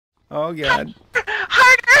Oh god.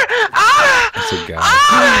 Harder! Ah! That's a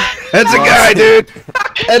guy. That's a guy, dude.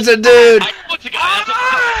 That's a dude. What's a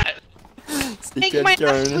guy? Make my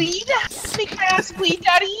ass bleed. Make my ass bleed,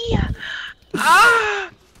 daddy.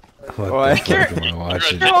 Ah! What the fuck am I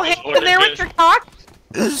watching? Your whole hand in there with your cock.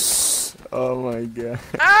 Oh my god.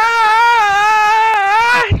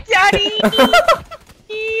 Ah! Daddy! Ah!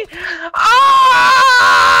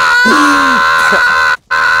 Ah!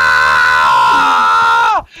 Ah!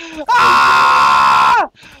 Ah!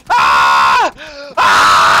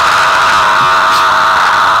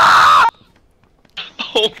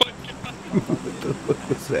 Oh my god. What the fuck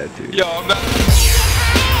was that, dude? Yo, I'm not.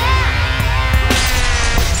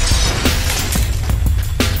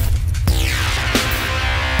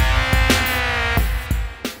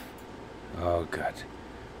 Oh god.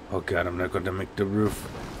 Oh god, I'm not gonna make the roof.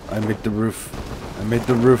 I made the roof. I made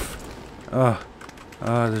the roof.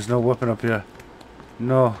 There's no weapon up here.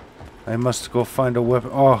 No. I must go find a weapon.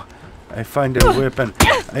 Oh, I find a weapon.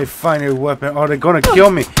 I find a weapon. Oh, they're gonna kill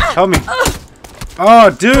me. Help me. Oh,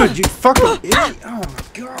 dude, you fucking idiot. Oh my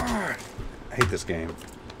god. I hate this game.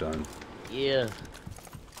 Done. Yeah.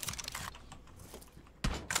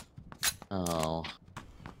 Oh.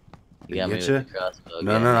 You got me with the crossbow.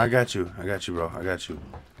 No, I got you. I got you, bro. I got you.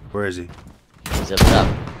 Where is he? He's up top.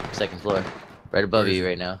 Second floor. Right above you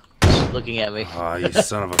right now. Looking at me. Oh, you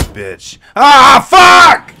son of a bitch. Ah,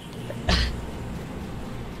 fuck!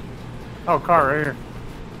 Oh, car right here.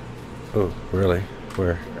 Oh, really?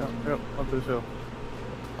 Where? Yep, up this hill.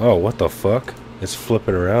 Oh, what the fuck? It's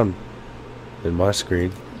flipping around in my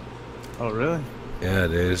screen. Oh, really? Yeah,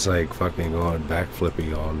 dude, it's like fucking going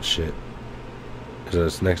backflipping on shit. Cause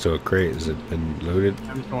it's next to a crate. Has it been looted?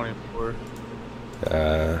 M24.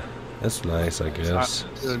 That's nice, I guess.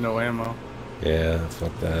 There's no ammo. Yeah,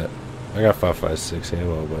 fuck that. I got 5.56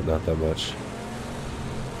 ammo, but not that much.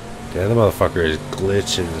 Damn, the motherfucker is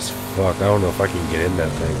glitching as fuck. I don't know if I can get in that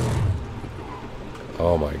thing.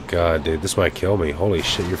 Oh my god, dude, this might kill me. Holy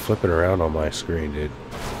shit, you're flipping around on my screen, dude.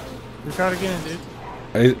 You try to get in, dude.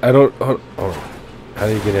 I don't. Hold on. How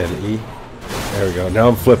do you get in? E? There we go. Now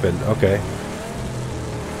I'm flipping. Okay.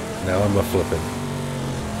 Now I'm a flipping.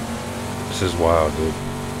 This is wild, dude.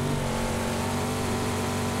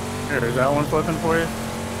 Here, is that one flipping for you?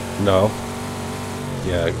 No.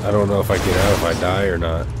 Yeah, I don't know if I get out if I die or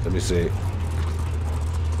not. Let me see.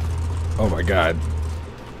 Oh my god.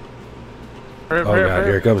 Hurry, Oh hurry, god,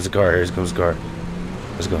 hurry. here comes the car. Here comes the car.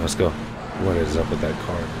 Let's go, let's go. What is up with that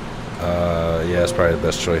car? Yeah, it's probably the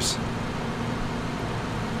best choice.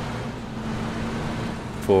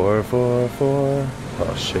 4, 4, 4.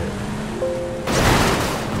 Oh shit.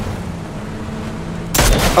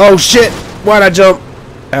 Oh shit! Why'd I jump?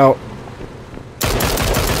 Out.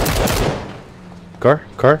 Car?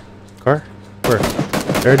 Car? Car? Where?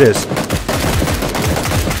 There it is.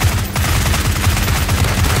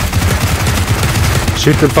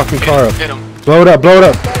 Shoot the fucking car up. Hit him. Blow it up, blow it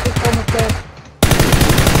up.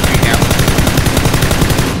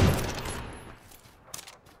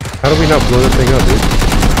 How do we not blow that thing up, dude?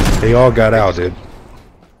 They all got out, dude.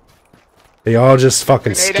 They all just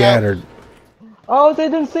fucking scattered. Oh, they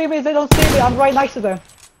didn't see me, they don't see me, I'm right next to them.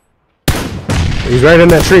 He's right in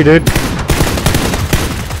that tree, dude.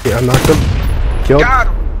 Yeah, I knocked him. Killed. Got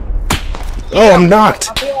him. Oh, I'm knocked.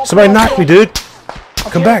 Somebody knocked me, dude.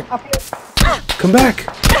 Come back. Come back.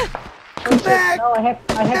 Come back. No, I have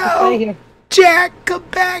to stay here. Jack, come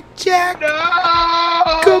back, Jack. No.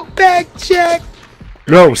 Come back, Jack.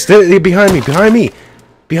 No, stay behind me, behind me.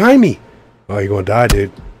 Behind me. Oh, you're gonna die,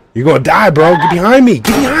 dude. You're gonna die, bro. Get behind me.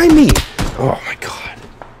 Get behind me. Oh my god.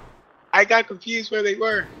 I got confused where they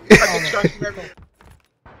were. I got shot in the middle.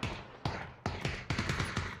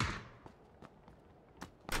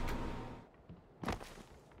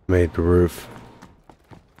 Made the roof.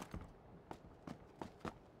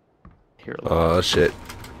 Oh shit.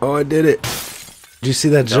 Oh, I did it. Did you see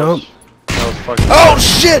that jump? That was fucking. Oh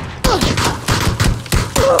shit!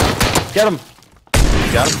 Get him!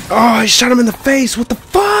 Got him? Oh, I shot him in the face. What the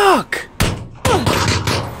fuck?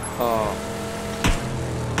 Oh.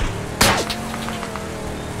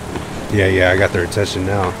 Yeah, I got their attention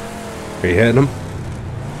now. Are you hitting them? I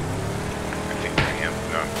think I am.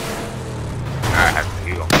 No. I have to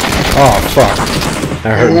heal. Oh fuck!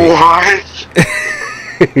 That hurt me.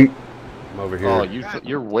 What? I'm over here. Oh,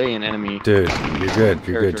 you're way an enemy. Dude, you're good.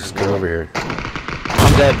 You're good. Just come over here.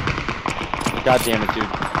 I'm dead. God damn it, dude.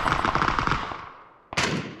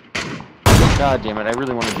 God damn it, I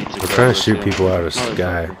really want to beat you. I'm trying to shoot people out of the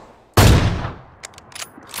sky.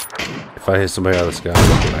 If I hit somebody out of the sky,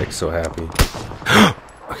 I'll be like so happy. I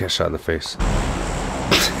got shot in the face.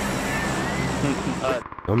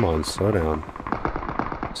 Come on, slow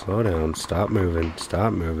down. Slow down. Stop moving.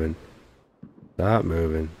 Stop moving. Stop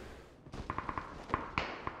moving.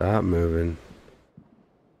 Stop moving.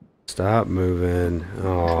 Stop moving.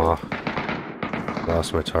 Aw.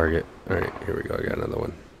 Lost my target. Alright, here we go. I got another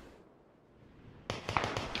one.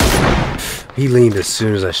 He leaned as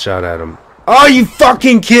soon as I shot at him. Are you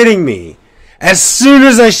fucking kidding me? As soon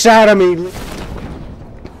as I shot him, he...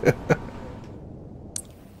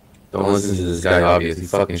 Don't listen to this guy, obvious. He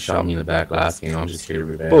fucking shot me in the back last game. I'm just here to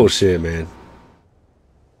revenge. Bullshit, man.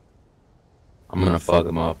 I'm gonna fuck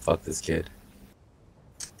him up. Fuck this kid.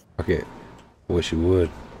 Okay. Wish you would.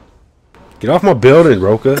 Get off my building,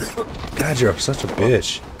 Roka. God, you're such a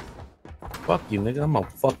bitch. Fuck you, nigga. I'm a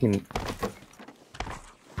fucking...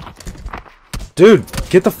 Dude,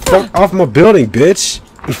 get the fuck off my building, bitch.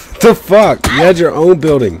 The fuck? You had your own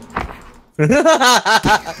building.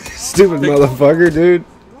 Stupid motherfucker, dude.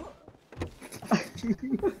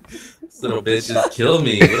 This little bitch just killed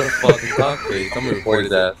me. What a fucking cockroach. I'm gonna report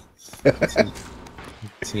his ass.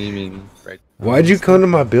 Teaming. Right. Why'd you come to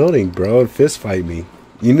my building, bro, and fist fight me?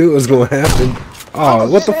 You knew it was gonna happen. Oh,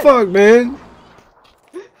 what the fuck, man?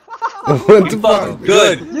 What the fuck?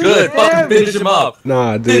 Good, good. Fucking finish him up.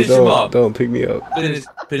 Nah, dude, don't pick me up. Finish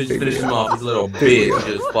him off. This little bitch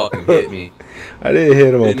just fucking hit me. I didn't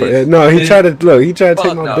hit him on purpose. No, he tried to look. He tried to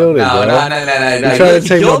take my building, bro. No. He tried to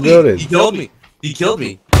take my building. He killed me. He killed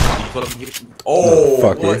me. He fucking oh,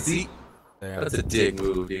 fuck what? it. See? That's a dick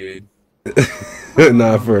move, dude.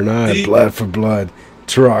 Not for an eye, blood for blood.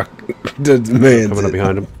 Truck. The man coming up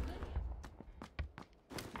behind him.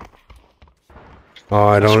 Oh,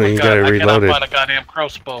 I don't even gotta reload it. I cannot find a goddamn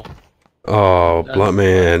crossbow. Oh, blunt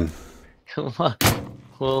man. Come on.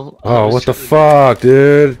 Well, Oh, what the fuck,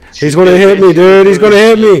 dude? He's gonna hit me, dude. He's gonna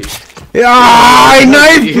hit me. Ah, he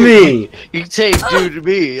knifed me. You take dude to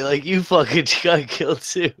me like you fucking got killed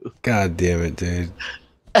too. God damn it, dude.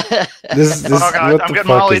 This God, what I'm the getting fuck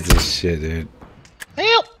mollied. is this shit, dude?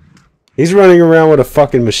 Help! He's running around with a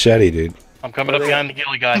fucking machete, dude. I'm coming up behind the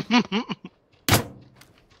ghillie guy.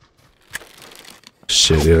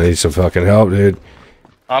 Shit, dude, I need some fucking help, dude.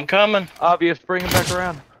 I'm coming. Obvious, bring him back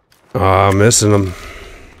around. Oh, I'm missing him.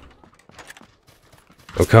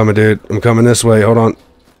 I'm coming, dude. I'm coming this way. Hold on.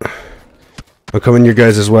 I'm coming your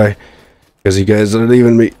guys' way. Because you guys are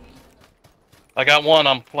leaving me. I got one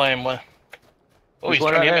I'm playing with. Oh, he's There's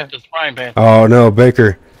one trying to hit me right with this frying pan. Oh, no,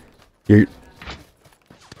 Baker. You're...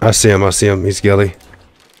 I see him. I see him. He's ghillie.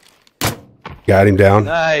 Got him down.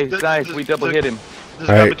 Nice. We double hit him. There's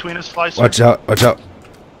All a guy right. between us, slicer. Watch out. Watch out.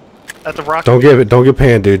 At the rock. Don't get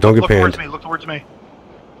panned, dude. Don't get Look towards panned. me. Look towards me.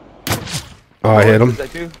 Oh, I hit him. Is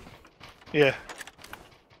that you? Yeah.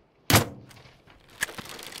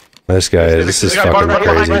 This guy is. This is There's a guy fucking right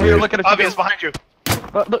crazy, right here, dude. look at it. Obvious behind you.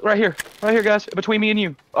 Look right here, guys. Between me and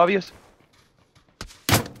you, obvious.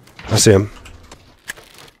 I see him.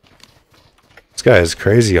 This guy is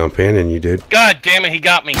crazy on panning you, dude. God damn it, he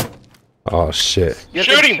got me. Oh, shit. Yes,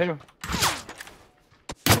 Shoot there him!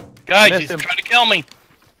 you Guys, Missed he's him. trying to kill me.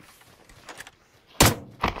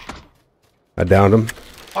 I downed him.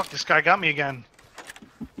 Fuck, this guy got me again.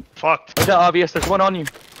 Fucked. Watch out, obvious. There's one on you.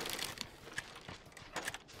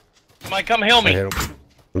 Somebody come heal I me. hit him.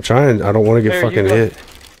 I'm trying. I don't want to get There, you fucking go. hit.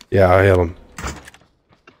 Yeah, I hit him.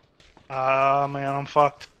 Ah, man, I'm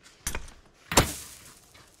fucked.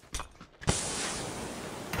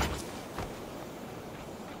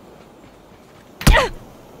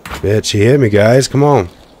 Bitch, he hit me, guys. Come on.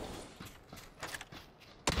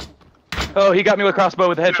 Oh, he got me with crossbow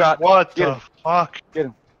with a headshot. What Get the him. fuck?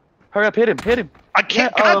 Hurry up, hit him. I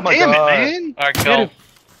can't. Yeah, oh God my damn God. it, man. Alright, Get go. him.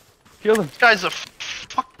 Kill him. This guy's a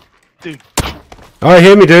fuck, dude. Oh, he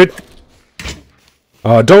hit me, dude.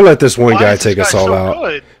 Don't let this one Why guy is this take us guy all so out.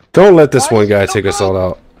 good? Don't let this Why one is he guy so take us good? all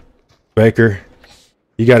out. Baker,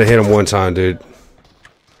 you gotta hit him one time, dude.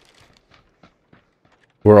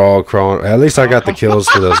 We're all crawling. At least I got the kills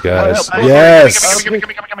for those guys. Help. Yes. Give me.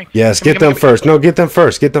 Yes, Give me, get them give me. first. No, get them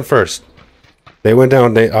first. Get them first. They went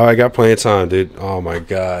down. Oh, I got plenty of time, dude. Oh my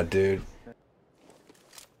god, dude.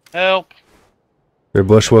 Help. They're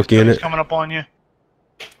bushwookie in He's it. coming up on you. I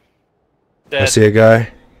Dead. see a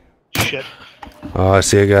guy. Shit. Oh, I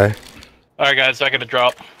see a guy. Alright, guys, I gotta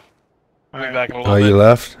drop. I'll be Alright. back in a little Oh, bit. you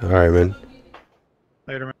left? All right, man.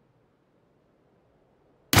 Later, man.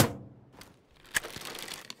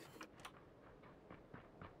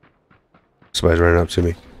 Somebody's running up to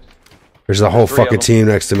me. There's a whole Three of fucking them. team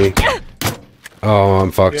next to me. Oh,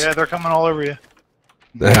 I'm fucked. Yeah, they're coming all over you.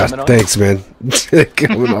 Thanks, man.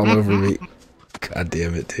 Coming all over me. God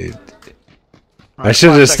damn it, dude. I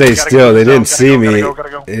should have stayed still. They didn't see me. Gotta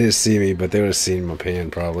go. They didn't see me, but they would have seen my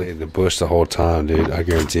pan probably in the bush the whole time, dude. I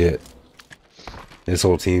guarantee it. This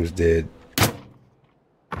whole team's dead.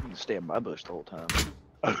 Stay in my bush the whole time.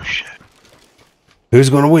 Oh shit.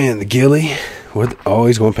 Who's gonna win? The ghillie? What? Oh,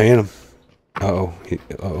 he's gonna pan him. Uh-oh.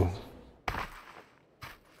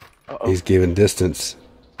 He's giving distance.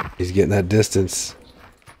 He's getting that distance.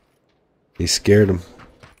 He scared him.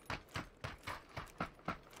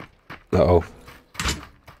 Uh-oh.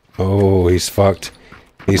 Oh, he's fucked.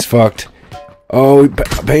 He's fucked. Oh,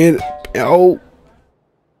 pan. Oh.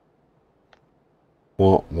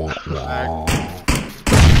 Wah, wah, wah.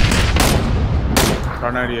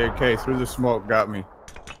 R98K through the smoke got me.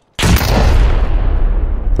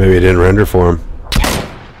 Maybe it didn't render for him.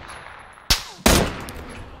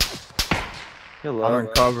 I'm in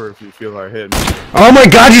cover if you feel like hitting me. Oh my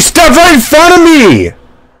god, you stepped right in front of me!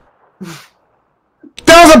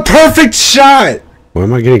 That was a perfect shot! Why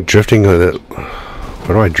am I getting drifting with it?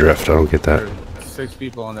 Where do I drift? I don't get that. There's 6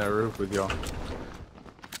 people on that roof with y'all.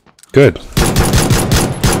 Good. Yo,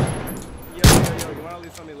 you wanna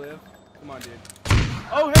leave somebody live? Come on, dude.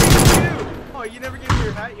 Oh, hey, you! Oh, you never gave me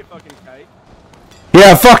your hat, you fucking kite.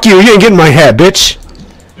 Yeah, fuck you. You ain't getting my hat, bitch.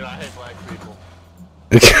 Dude, I hate black people.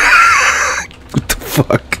 What the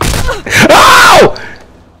fuck? Ow!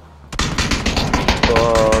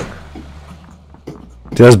 Fuck.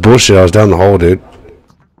 Dude, that's bullshit. I was down the hole, dude.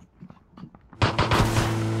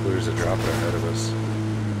 There's a drop there ahead of us.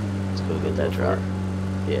 Let's go get that drop.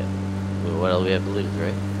 Yeah. Well, what else we have to lose,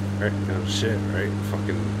 right? Right? No shit, right?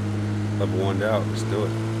 Fucking level 1'd out. Let's do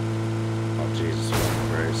it. Oh, Jesus fucking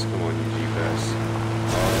Christ. Come on, you G-Pass.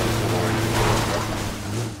 Oh, come on.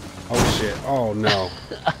 Oh, shit. Oh, no.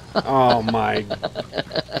 Oh, my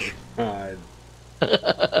God.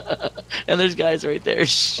 And there's guys right there.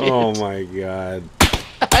 Shit. Oh, my God.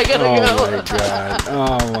 I gotta go. Oh, my God.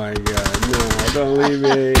 Oh, my God. No, don't leave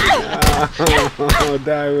me. Oh,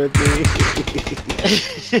 die with me.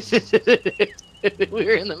 We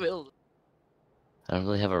were in the middle. I don't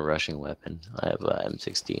really have a rushing weapon. I have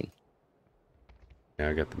M16. Yeah,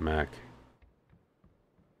 I got the Mac.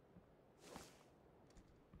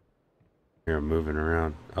 Here, I'm moving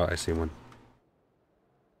around. Oh, I see one.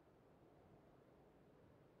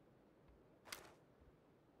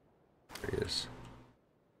 There he is.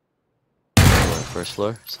 First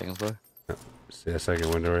floor? Second floor? Oh, see that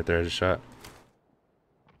second window right there I just shot?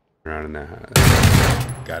 Around in that.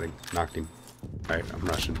 Got him. Knocked him. Alright, I'm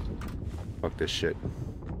rushing. Fuck this shit.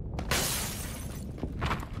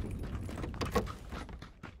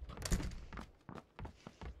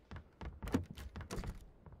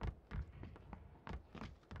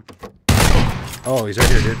 Oh, he's right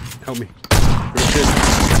here, dude. Help me.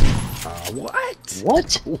 What?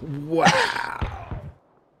 What? Wow.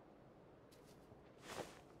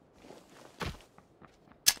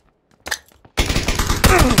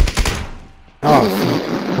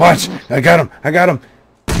 Oh, watch! I got him! I got him!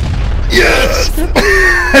 Yes!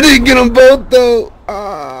 I didn't get them both though!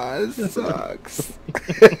 Ah, this sucks.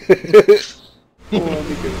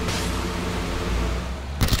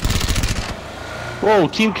 Whoa,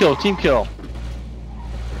 team kill, team kill.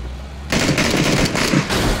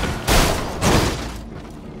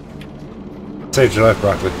 Saved your life,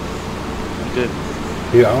 Broccoli. I did.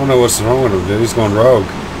 Yeah, I don't know what's wrong with him, dude. He's going rogue.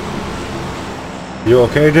 You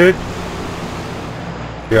okay, dude?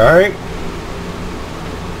 You alright?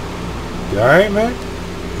 You alright, man?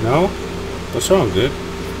 No? What's wrong, dude?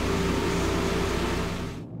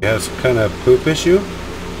 You have some kind of poop issue?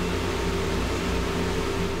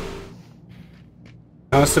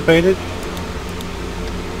 Constipated?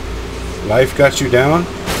 Life got you down?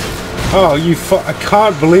 Oh, I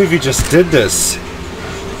can't believe you just did this.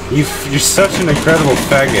 You're such an incredible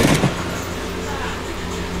faggot.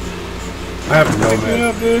 I have no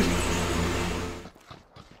man. Dude.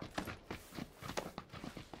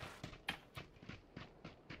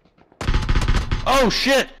 Oh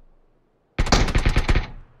shit!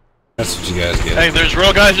 That's what you guys get. Hey, there's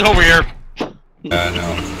real guys over here. I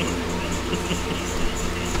know.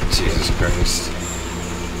 Jesus Christ.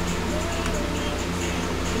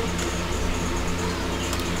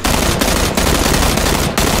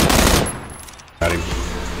 Got him.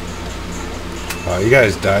 Oh, you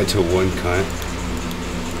guys died to one cunt.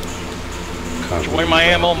 Enjoy my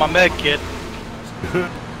ammo, my med kit.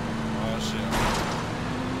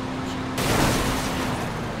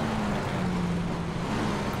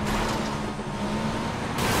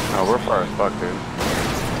 Oh, we're far as fuck, dude.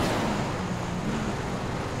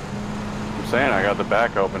 I'm saying I got the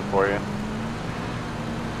back open for you.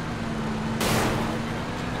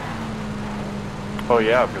 Oh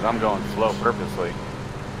yeah, because I'm going slow purposely.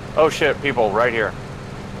 Oh shit, people right here.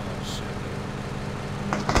 Oh shit.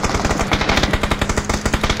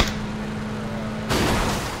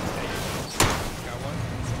 Got one.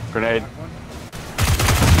 Grenade. Got one.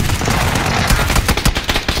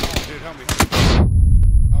 Oh, dude, help me.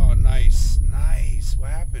 Oh, nice. Nice. What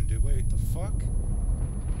happened, dude? Wait, the fuck?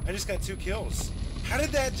 I just got 2 kills. How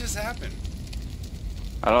did that just happen?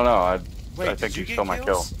 I don't know. I Wait, think did you get stole my kill.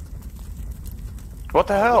 kills? What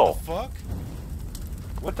the hell? What the fuck?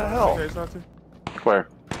 What the hell? Okay, Salty? Where?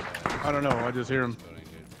 I don't know. I just hear him.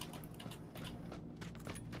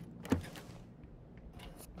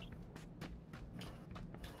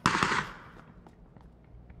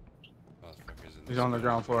 He's on the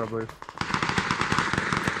ground floor, I believe.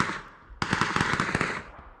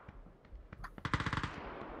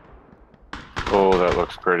 Oh, that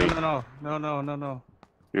looks pretty. No.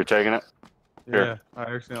 You're taking it? Yeah, Here. I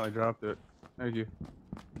accidentally dropped it. Thank you.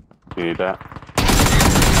 You need that?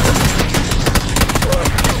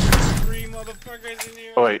 3 motherfuckers in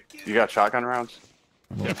here. Oh wait, you got shotgun rounds?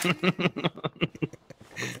 I'd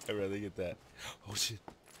rather get that. Oh shit.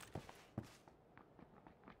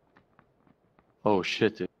 Oh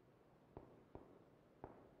shit, dude.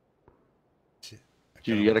 Shit.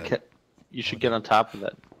 Dude, you gotta you should get on top of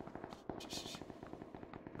that.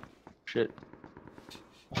 Shit.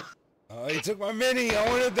 Oh, he took my mini. I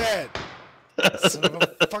wanted that. Son of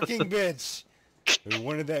a fucking bitch. We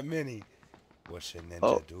wanted that mini. What should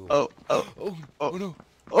Ninja do? Oh no.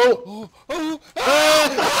 Oh!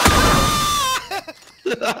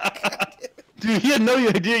 Dude, he had no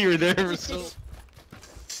idea you were there. So.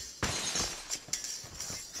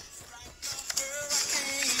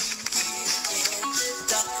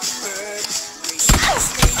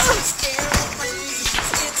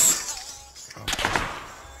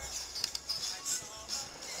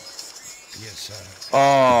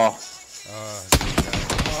 Oh.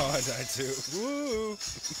 Oh, I died too. Woo!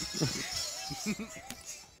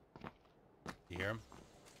 You hear him?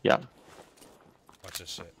 Yeah. Watch this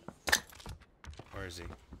shit. Where is he?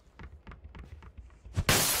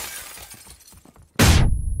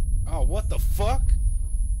 Oh, what the fuck?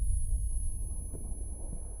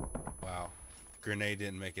 Wow. Grenade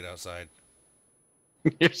didn't make it outside.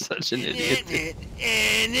 You're such an idiot.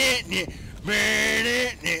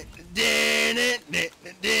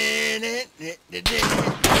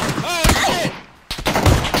 Oh shit!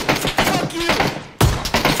 Fuck you!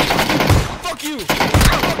 Fuck you!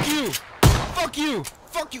 Fuck you! Fuck you!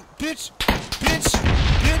 Fuck you! Bitch! Bitch!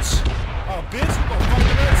 Bitch! Oh, bitch! We're gonna fuck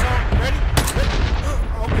the red zone. Ready?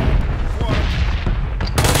 Okay.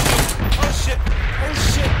 Oh shit! Oh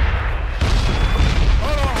shit!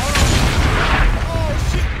 Hold on! Oh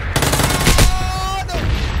shit! Oh no!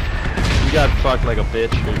 You got fucked like a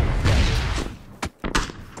bitch, dude.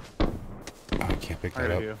 I can't pick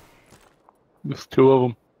that up. There's 2 of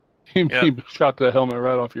them. He shot the helmet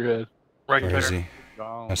right off your head. Right Where there. is he?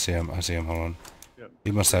 I see him. Hold on.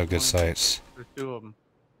 He must have good sights. There's 2 of them.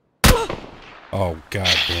 Oh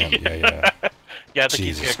god damn! Yeah. Yeah, I think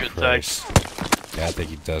Jesus he's got good Christ. sights. Yeah, I think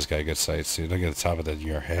he does got good sights, dude. Look at the top of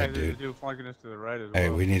your head, Hey, there's a dude. dude flanking us to the right as well. Hey,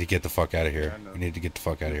 we need to get the fuck out of here. Yeah, I know. We need to get the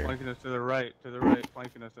fuck out of here. Flanking us to the right,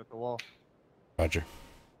 flanking us at the wall. Roger.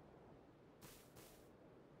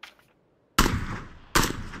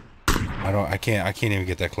 I can't even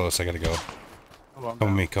get that close. I gotta go. Oh,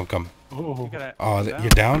 Come with me. Come. You gotta, Oh, you're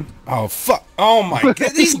down? Oh, fuck. Oh my god.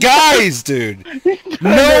 These guys, dude.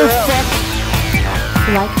 No fuck.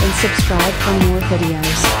 Like and subscribe for more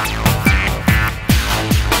videos.